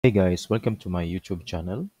Hey guys, welcome to my YouTube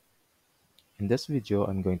channel. In this video,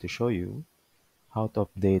 I'm going to show you how to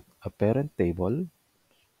update a parent table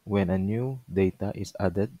when a new data is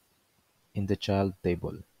added in the child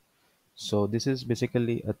table. So this is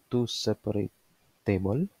basically a two separate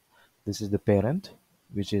table. This is the parent,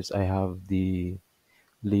 which is I have the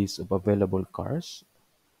list of available cars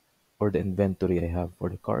or the inventory I have for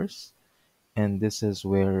the cars. And this is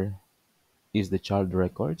where is the child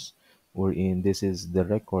records, wherein this is the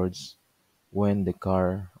records when the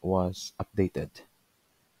car was updated.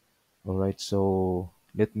 All right, so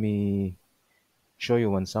let me show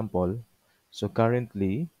you one sample. So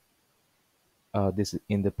currently, this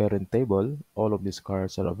in the parent table, all of these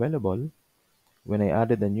cars are available. When I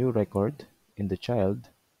added a new record in the child,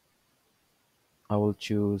 I will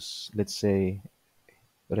choose, let's say,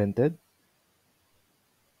 rented.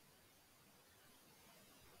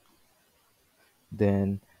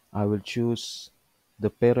 Then I will choose the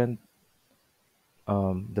parent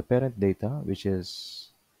data, which is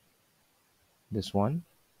this one.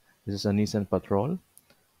 This is a Nissan Patrol.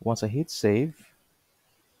 Once I hit save,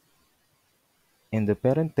 in the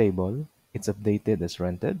parent table, it's updated as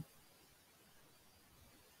rented,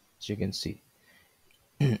 as you can see.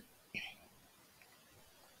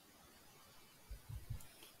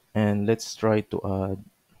 And let's try to add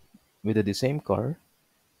with the same car.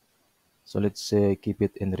 So let's say keep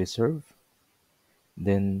it in reserve.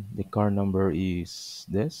 Then the car number is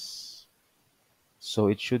this. So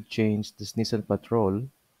it should change this Nissan Patrol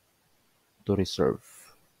to reserve,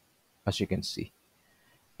 as you can see.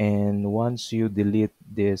 And once you delete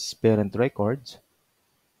this parent record,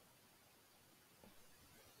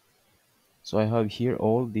 so I have here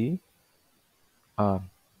all the uh,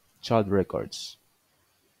 child records.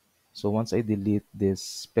 So once I delete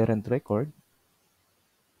this parent record,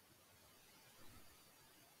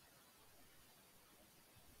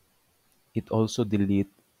 it also delete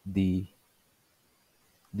the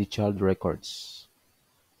the child records.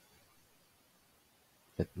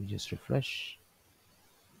 Let me just refresh.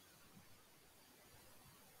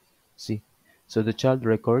 See, so the child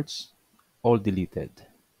records all deleted.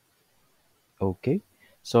 Okay,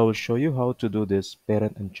 so I'll show you how to do this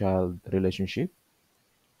parent and child relationship.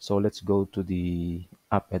 So let's go to the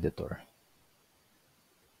app editor.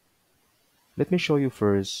 Let me show you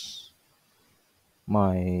first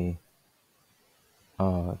my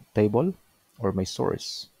table or my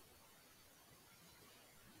source.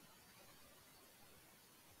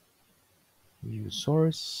 View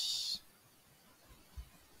source.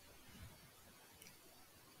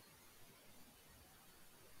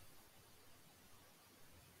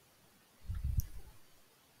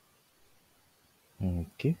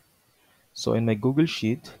 Okay, so in my Google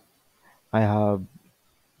Sheet, I have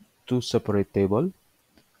two separate table.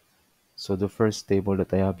 So the first table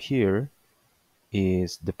that I have here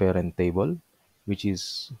is the parent table, which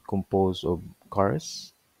is composed of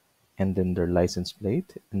cars and then their license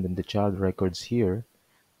plate, and then the child records here.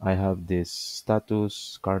 I have this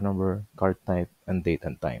status, car number, car type, and date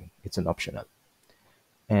and time. It's an optional.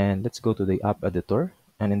 And let's go to the app editor.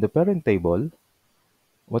 And in the parent table,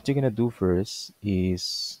 what you're gonna do first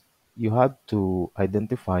is you have to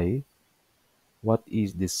identify what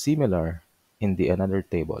is the similar in the another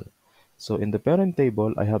table. So in the parent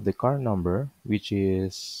table, I have the car number, which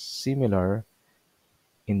is similar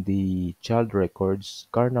in the child records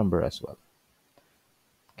car number as well.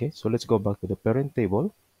 Okay, so let's go back to the parent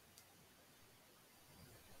table.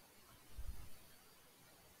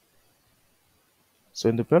 So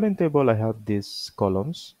in the parent table, I have these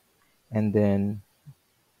columns, and then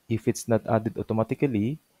if it's not added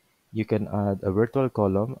automatically, you can add a virtual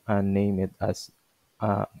column and name it as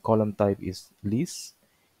column type is list,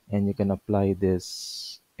 and you can apply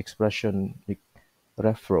this expression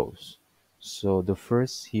ref rows. So the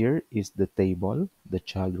first here is the table, the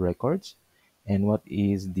child records, and what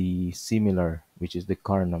is the similar, which is the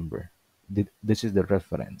car number. This is the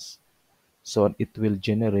reference. So it will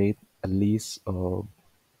generate a list of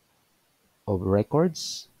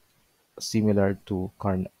records similar to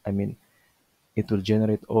car. I mean, it will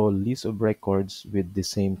generate all list of records with the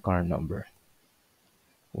same car number.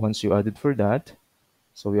 Once you added for that,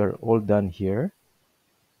 so we are all done here.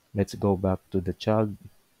 Let's go back to the child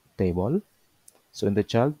table. So in the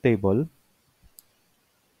child table,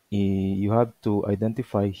 you have to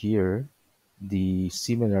identify here the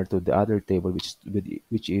similar to the other table,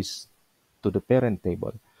 which is to the parent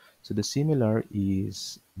table. So the similar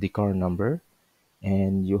is the car number,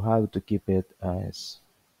 and you have to keep it as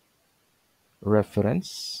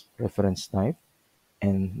reference type,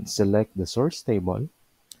 and select the source table.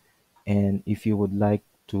 And if you would like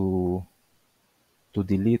to to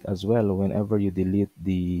delete as well. Whenever you delete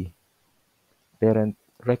the parent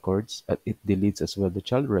records, it deletes as well the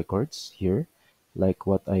child records here, like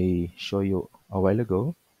what I show you a while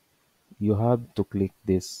ago. You have to click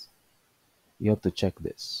this. You have to check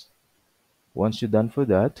this. Once you're done for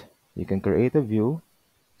that, you can create a view.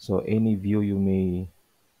 So any view you may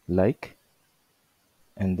like.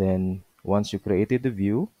 And then once you created the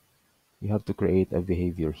view, you have to create a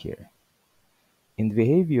behavior here. In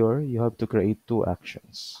behavior, you have to create two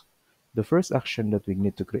actions. The first action that we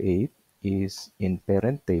need to create is in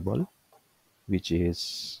parent table, which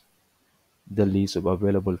is the list of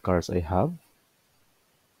available cars I have.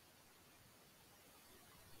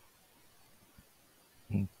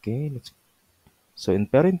 Okay, so in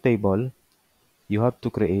parent table, you have to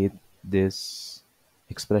create this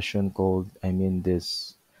expression called,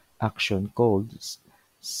 this action called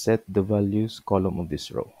set the values column of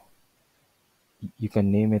this row. You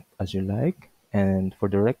can name it as you like, and for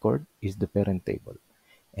the record is the parent table.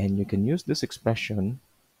 And you can use this expression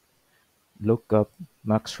lookup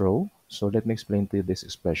MAXROW. So let me explain to you this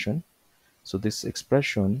expression. So this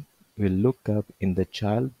expression will look up in the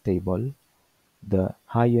child table the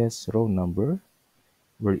highest row number,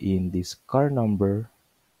 wherein this car number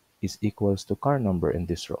is equals to car number in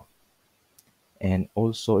this row. And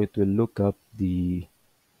also it will look up the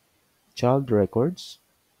child records,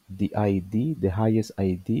 the ID, the highest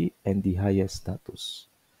ID, and the highest status.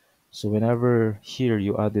 So whenever here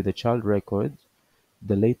you added a child record,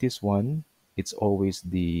 the latest one, it's always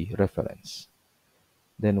the reference.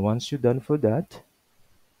 Then once you're done for that,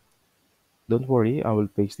 don't worry, I will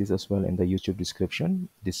paste this as well in the YouTube description,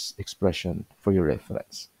 this expression for your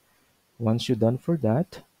reference. Once you're done for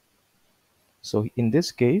that, so in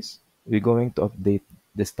this case, we're going to update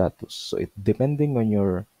the status. So it depending on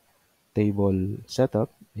your table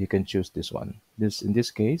setup, you can choose this one. This in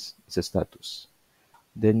this case, it's a status.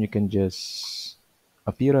 Then you can just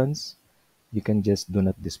appearance, you can just do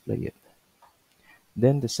not display it.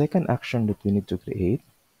 Then the second action that we need to create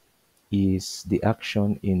is the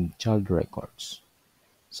action in child records.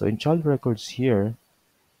 So in child records here,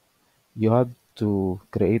 you have to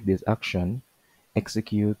create this action,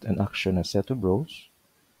 execute an action as set of rows.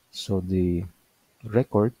 So the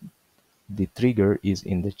record, the trigger is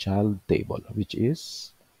in the child table, which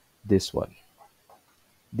is this one,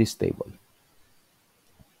 this table.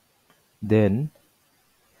 Then,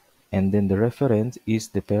 and then the reference is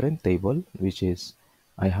the parent table, which is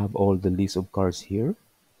I have all the list of cars here.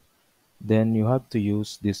 Then you have to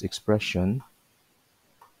use this expression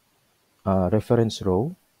reference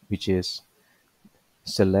row, which is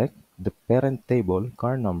select the parent table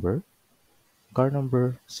car number,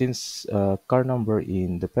 since car number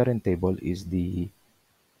in the parent table is the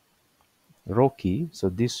row key, so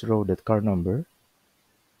this row that car number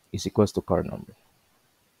is equals to car number.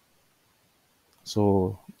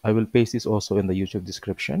 So I will paste this also in the YouTube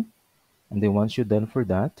description. And then once you're done for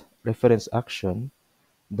that, reference action,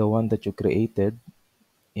 the one that you created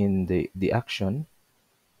in the action,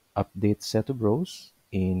 update set of rows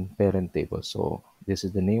in parent table. So this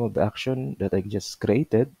is the name of the action that I just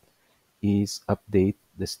created, is update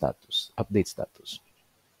the status, update status.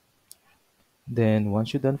 Then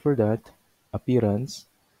once you're done for that, appearance,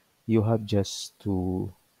 you have just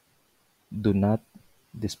to do not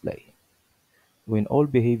display. When all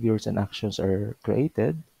behaviors and actions are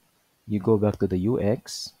created, you go back to the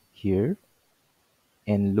UX here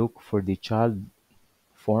and look for the child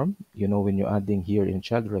form. When you're adding here in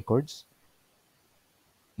child records,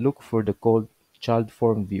 look for the called child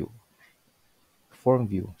form view.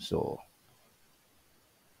 So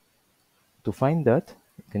to find that,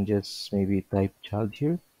 you can just maybe type child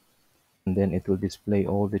here, and then it will display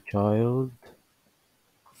all the child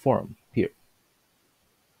form here.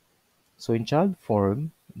 So in child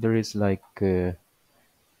form, there is like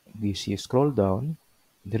if you scroll down,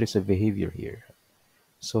 there is a behavior here.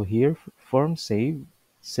 So here, form save,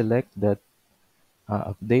 select that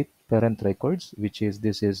update parent records, which is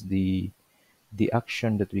this is the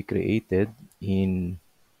action that we created in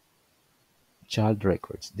child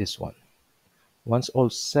records, this one. Once all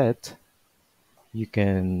set, you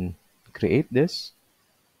can create this,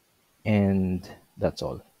 and that's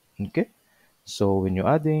all. Okay, so when you're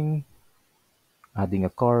adding a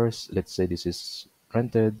cars, let's say this is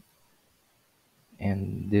rented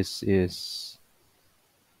and this is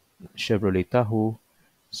Chevrolet Tahoe,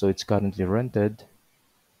 so it's currently rented,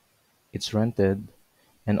 it's rented.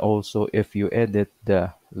 And also if you edit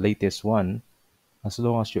the latest one, as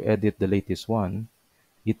long as you edit the latest one,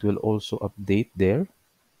 it will also update there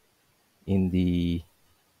in the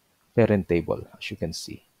parent table, as you can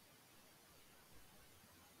see.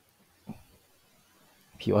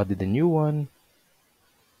 If you added a new one,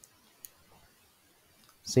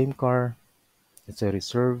 same car, it's a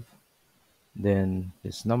reserve, then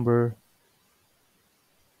this number,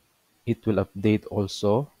 it will update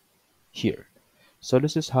also here. So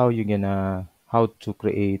this is how to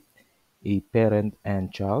create a parent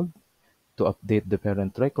and child to update the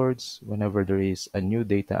parent records whenever there is a new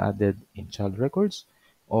data added in child records,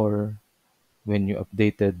 or when you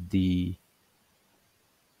updated the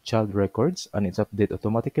child records and it's updated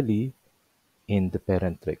automatically in the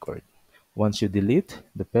parent record. Once you delete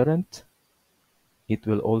the parent, it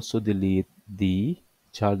will also delete the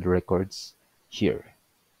child records here.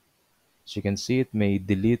 So you can see it may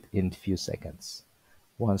delete in few seconds.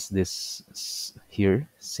 Once this here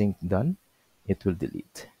sync done, it will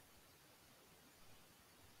delete.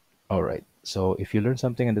 Alright, so if you learned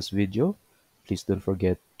something in this video, please don't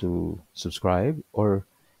forget to subscribe, or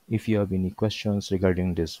if you have any questions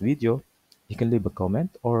regarding this video, you can leave a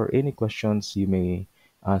comment, or any questions you may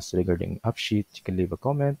ask regarding AppSheet, you can leave a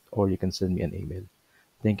comment or you can send me an email.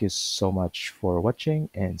 Thank you so much for watching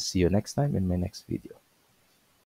and see you next time in my next video.